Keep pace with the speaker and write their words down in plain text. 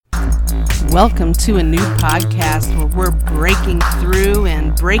Welcome to a new podcast where we're breaking through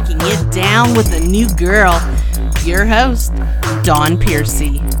and breaking it down with a new girl. Your host, Dawn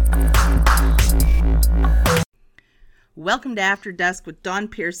Piercy. Welcome to After Dusk with Dawn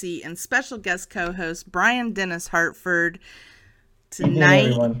Piercy and special guest co-host Brian Dennis Hartford.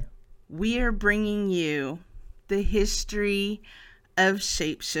 Tonight, we are bringing you the history of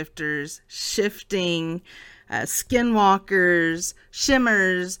shapeshifters, shifting, skinwalkers,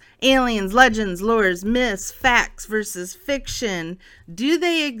 shimmers, aliens, legends, lores, myths, facts versus fiction. Do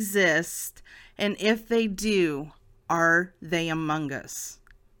they exist? And if they do, are they among us?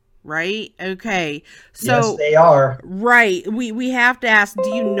 Right? Okay. So yes, they are. Right. We have to ask,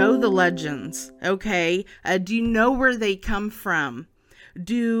 do you know the legends? Okay. Do you know where they come from?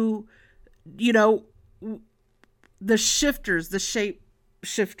 Do you know the shifters, the shape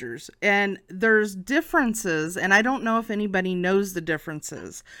shifters? And there's differences, and I don't know if anybody knows the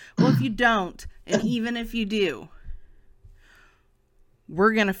differences. Well, if you don't, and even if you do,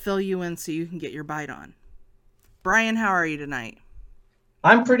 we're going to fill you in so you can get your bite on. Brian, how are you tonight?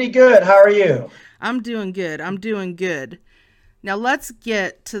 I'm pretty good. How are you? I'm doing good. Now let's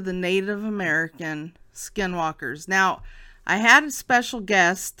get to the Native American skinwalkers. Now, I had a special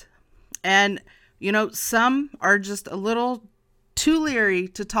guest, and some are just a little too leery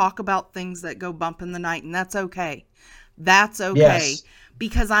to talk about things that go bump in the night, and that's okay. That's okay. Yes.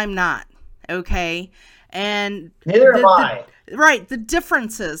 Because I'm not. Okay. And neither am I. Right. The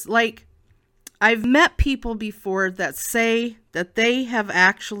differences, like, I've met people before that say that they have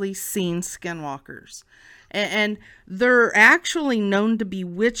actually seen skinwalkers. And they're actually known to be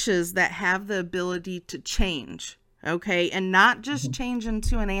witches that have the ability to change. Okay. And not just change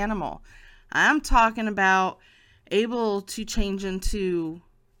into an animal. I'm talking about able to change into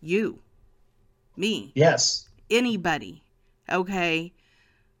you, me. Yes. Anybody. Okay.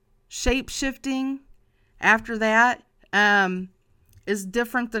 Shape-shifting after that is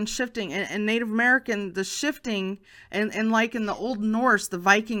different than shifting. And Native American, the shifting, and like in the Old Norse, the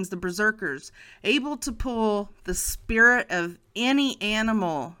Vikings, the Berserkers, able to pull the spirit of any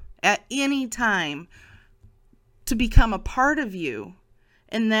animal at any time to become a part of you.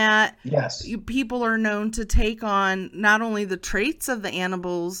 And that yes, people are known to take on not only the traits of the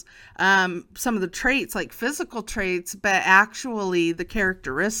animals, some of the traits like physical traits, but actually the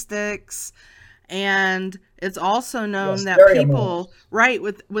characteristics. And it's also known that people, right,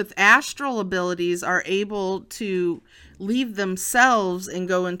 with astral abilities are able to leave themselves and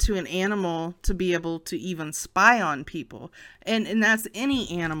go into an animal to be able to even spy on people. And that's any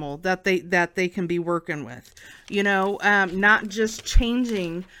animal that they can be working with, not just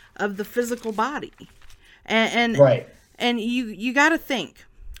changing of the physical body. And right. And you got to think,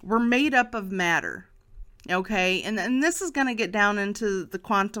 we're made up of matter. Okay. And this is going to get down into the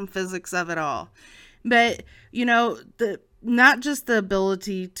quantum physics of it all. But, not just the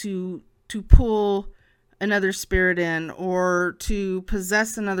ability to pull another spirit in or to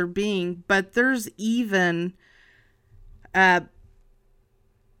possess another being, but there's even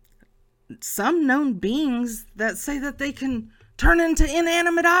some known beings that say that they can turn into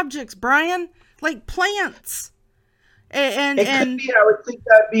inanimate objects, Brian, like plants. And could be, I would think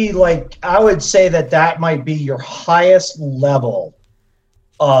that'd be like, I would say that might be your highest level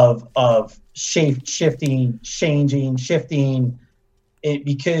of shifting, changing, shifting it,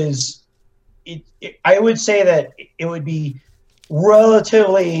 because I would say that it would be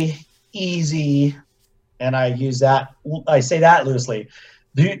relatively easy, and I say that loosely,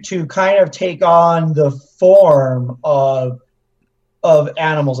 to kind of take on the form of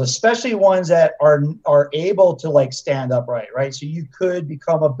animals, especially ones that are able to like stand upright, right? So you could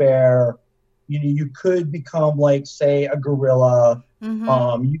become a bear, you could become like, say, a gorilla.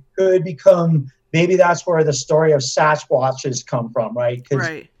 Mm-hmm. You could become, maybe that's where the story of Sasquatches come from, right?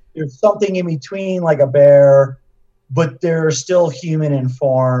 Because there's something in between like a bear, but they're still human in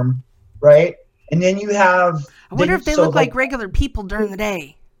form, right? And then you have... I wonder if they look like regular people during the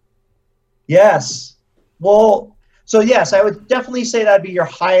day. Yes. Well, so yes, I would definitely say that'd be your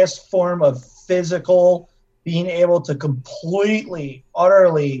highest form of physical, being able to completely,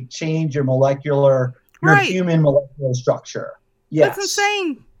 utterly change your human molecular structure. Yes. That's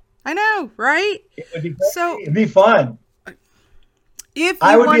insane. I know, right? It would be great. So it'd be fun. If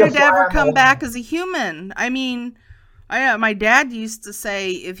you wanted to ever come back as a human, I mean, my dad used to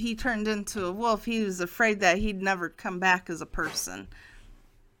say if he turned into a wolf, he was afraid that he'd never come back as a person.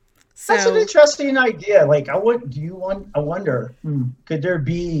 So, that's an interesting idea. Like, I wonder, could there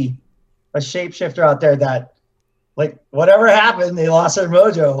be a shapeshifter out there that, like, whatever happened, they lost their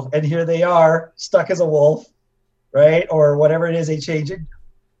mojo, and here they are, stuck as a wolf, right? Or whatever it is they changed it.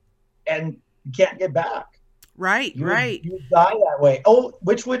 and you can't get back. Right, right. You die that way. Oh,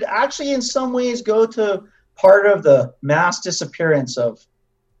 which would actually in some ways go to part of the mass disappearance of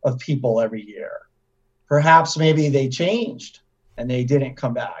people every year. Perhaps maybe they changed and they didn't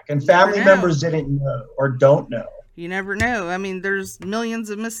come back, and family members didn't know or don't know. You never know. I mean, there's millions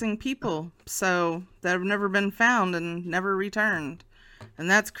of missing people, so that have never been found and never returned.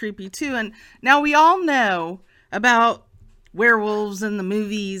 And that's creepy too. And now we all know about werewolves in the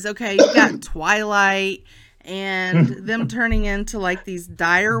movies. Okay, you got Twilight and them turning into like these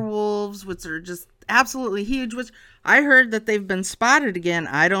dire wolves, which are just absolutely huge, which I heard that they've been spotted again.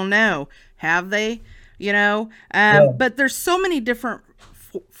 I don't know. Have they? But there's so many different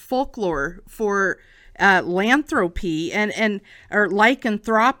folklore for lycanthropy or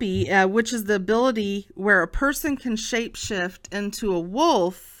lycanthropy, which is the ability where a person can shapeshift into a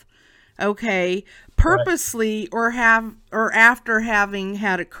wolf, okay, purposely or after having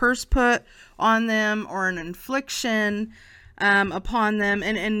had a curse put on them or an infliction upon them.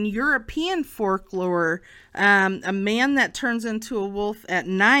 And in European folklore, a man that turns into a wolf at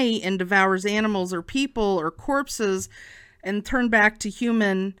night and devours animals or people or corpses and turn back to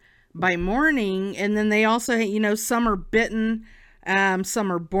human by morning. And then they also, some are bitten,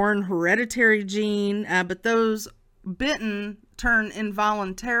 some are born hereditary gene, but those bitten turn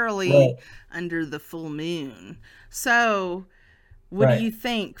involuntarily under the full moon. So what do you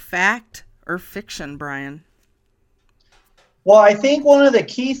think, fact or fiction, Brian? Well, I think one of the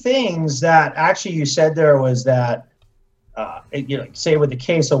key things that actually you said there was that, say with the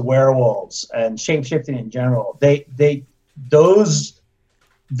case of werewolves and shapeshifting in general,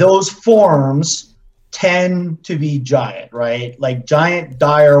 those forms tend to be giant, right? Like giant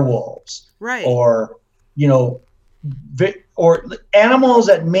dire wolves, right? Or or animals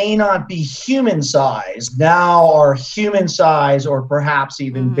that may not be human size now are human size or perhaps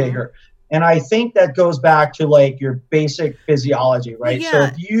even bigger. And I think that goes back to like your basic physiology, right? Yeah. So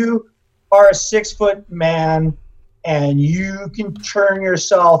if you are a 6-foot man and you can turn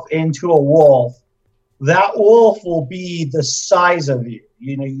yourself into a wolf, that wolf will be the size of you.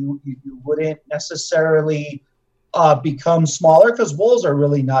 You wouldn't necessarily become smaller because wolves are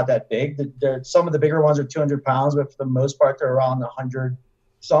really not that big. Some of the bigger ones are 200 pounds, but for the most part, they're around 100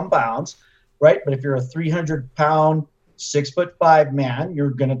 some pounds, right? But if you're a 300-pound, 6'5" man,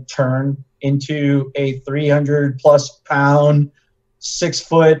 you're going to turn into a 300+ pound, 6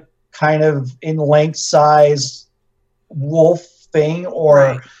 foot kind of in length size wolf thing,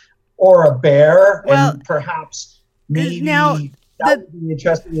 or a bear. Well, and perhaps maybe that would be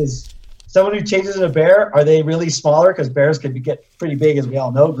interesting is someone who changes into a bear, are they really smaller? Because bears can get pretty big, as we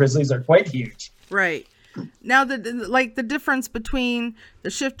all know. Grizzlies are quite huge. Right. Now, the difference between the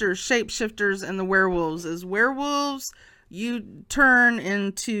shapeshifters, and the werewolves is werewolves, you turn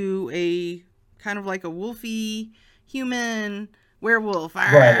into a kind of like a wolfy human werewolf.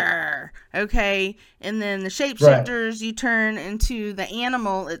 Arr, okay. And then the shapeshifters, you turn into the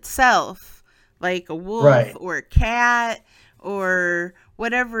animal itself, like a wolf or a cat or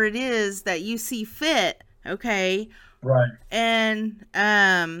whatever it is that you see fit. Okay. Right. And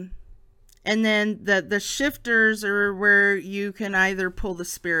then the shifters are where you can either pull the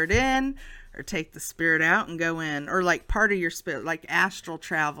spirit in or take the spirit out and go in, or like part of your spirit, like astral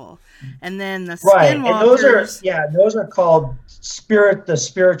travel. And then the skinwalkers. And those are called the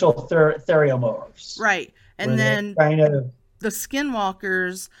spiritual theriomorphs. Right. And then the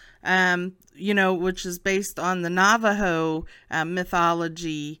skinwalkers, which is based on the Navajo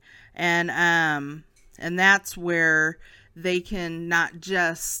mythology. And that's where they can not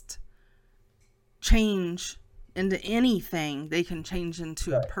just change into anything, they can change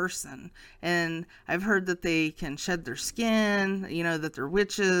into a person. And I've heard that they can shed their skin, that they're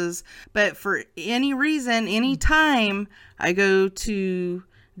witches. But for any reason, any time I go to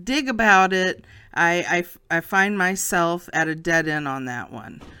dig about it, I find myself at a dead end on that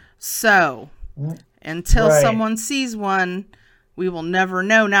one. So until someone sees one, we will never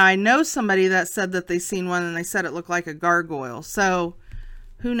know. Now, I know somebody that said that they seen one and they said it looked like a gargoyle. So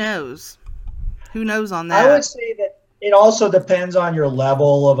who knows? Who knows on that? I would say that it also depends on your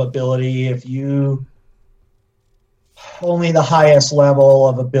level of ability. If you only the highest level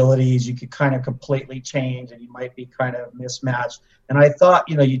of abilities, you could kind of completely change, and you might be kind of mismatched. And I thought,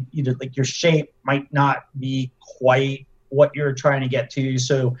 you like your shape might not be quite what you're trying to get to.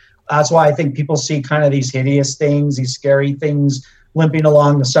 So that's why I think people see kind of these hideous things, these scary things limping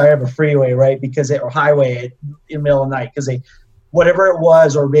along the side of a freeway, right? Or highway in the middle of the night, because whatever it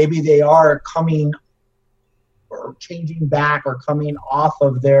was, or maybe they are coming or changing back or coming off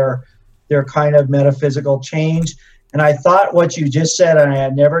of their kind of metaphysical change. And I thought what you just said, and I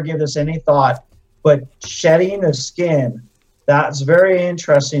had never given this any thought, but shedding the skin, that's very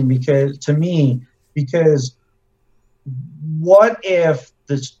interesting because to me, because what if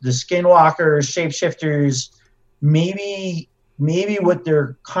the skinwalkers, shapeshifters, maybe what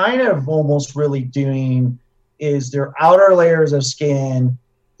they're kind of almost really doing is their outer layers of skin,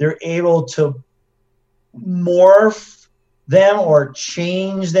 they're able to morph them or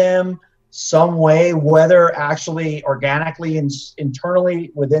change them some way, whether actually organically and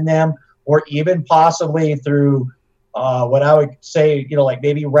internally within them, or even possibly through what I would say, like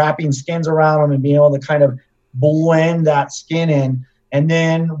maybe wrapping skins around them and being able to kind of blend that skin in. And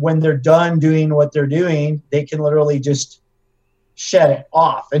then when they're done doing what they're doing, they can literally just shed it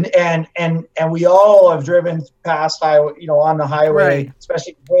off. And we all have driven past highway, on the highway, Right.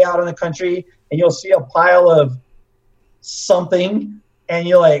 especially way out in the country, and you'll see a pile of something and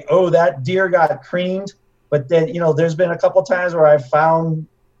you're like, oh, that deer got creamed. But then, there's been a couple times where I've found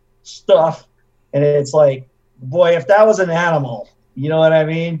stuff and it's like, boy, if that was an animal, you know what I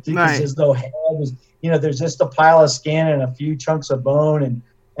mean? Because Right. there's no head, there's just a pile of skin and a few chunks of bone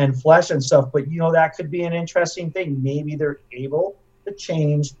and flesh and stuff. But, that could be an interesting thing. Maybe they're able to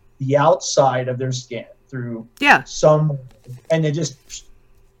change the outside of their skin through some, and they just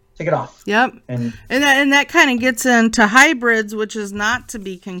take it off. Yep. And that kind of gets into hybrids, which is not to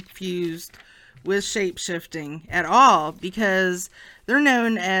be confused with shape-shifting at all, because they're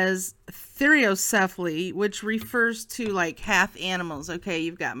known as theriocephaly, which refers to like half animals. Okay,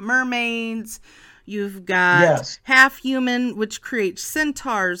 you've got mermaids, you've got half human, which creates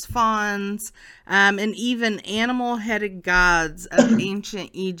centaurs, fauns, and even animal-headed gods of ancient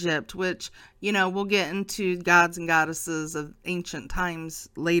Egypt, which, we'll get into gods and goddesses of ancient times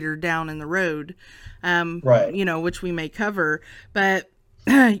later down in the road, right. Which we may cover. But,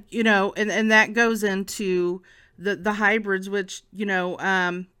 and that goes into the hybrids, which,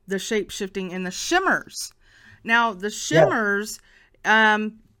 the shape-shifting and the shimmers. Now, the shimmers,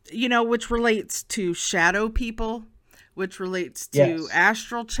 which relates to shadow people, which relates to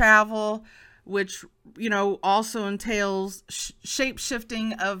astral travel, which, also entails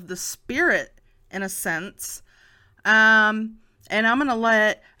shape-shifting of the spirit in a sense. And I'm going to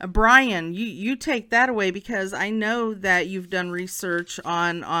let Brian, you take that away, because I know that you've done research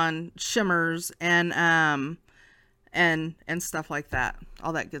on shimmers and stuff like that,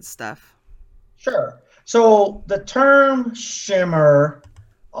 all that good stuff. Sure. So the term shimmer,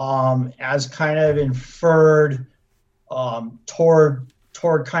 as kind of inferred toward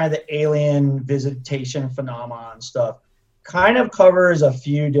kind of the alien visitation phenomenon stuff, kind of covers a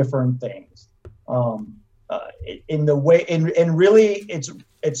few different things. In the way, and really, it's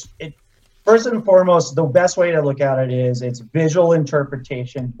first and foremost, the best way to look at it is it's visual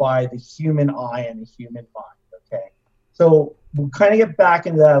interpretation by the human eye and the human mind. Okay, so we'll kind of get back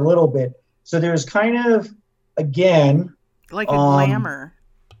into that a little bit. So there's kind of, again, like a glamour.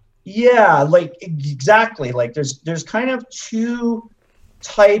 Yeah, like exactly. Like there's kind of two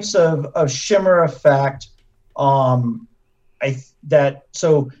types of shimmer effect.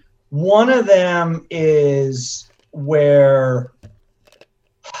 So one of them is where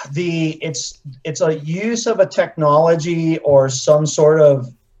it's a use of a technology or some sort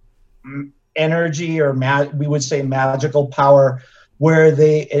of energy, or we would say magical power, where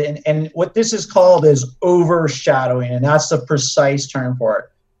and what this is called is overshadowing, and that's the precise term for it,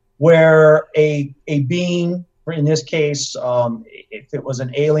 where a being, in this case, if it was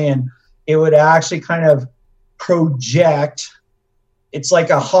an alien, it would actually kind of project. It's like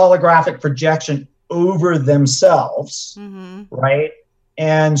a holographic projection over themselves, right?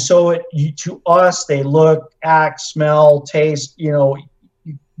 And so to us, they look, act, smell, taste. You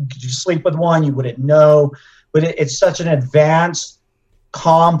sleep with one, you wouldn't know, but it's such an advanced,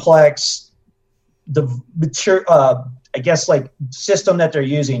 complex, I guess, like system that they're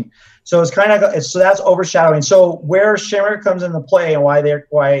using. So it's kind of so that's overshadowing. So where shimmer comes into play and why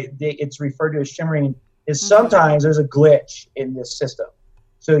it's referred to as shimmering is sometimes there's a glitch in this system.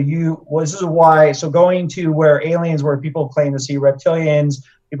 So this is why. So going to where people claim to see reptilians,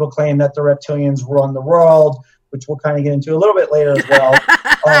 people claim that the reptilians run the world, which we'll kind of get into a little bit later as well.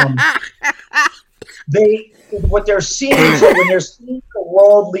 What they're seeing, so when they're seeing the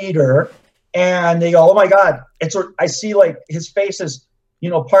world leader, and they go, "Oh my God!" I see like his face is,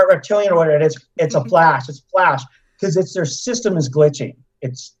 part reptilian or whatever. It's a flash. It's flash because their system is glitching.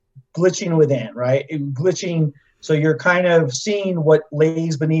 It's glitching within, right? Glitching. So you're kind of seeing what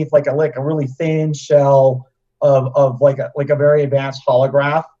lays beneath like a really thin shell of like a very advanced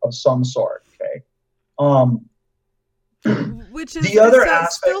holograph of some sort. Okay. Which is the other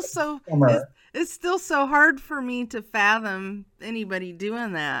aspect. It's still so hard for me to fathom anybody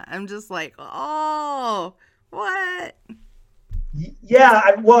doing that. I'm just like, oh, what?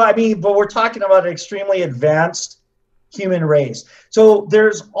 Yeah, well, I mean, but we're talking about an extremely advanced human race. So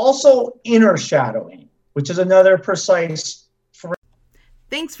there's also inner shadowing, which is another precise.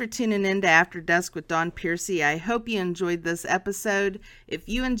 Thanks for tuning in to After Dusk with Dawn Piercy. I hope you enjoyed this episode. If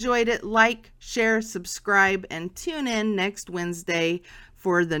you enjoyed it, like, share, subscribe, and tune in next Wednesday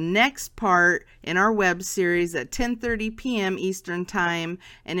for the next part in our web series at 10:30 p.m. Eastern Time.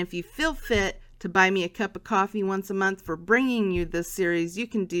 And if you feel fit to buy me a cup of coffee once a month for bringing you this series, you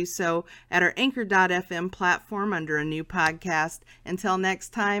can do so at our Anchor.fm platform under a new podcast. Until next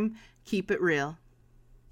time, keep it real.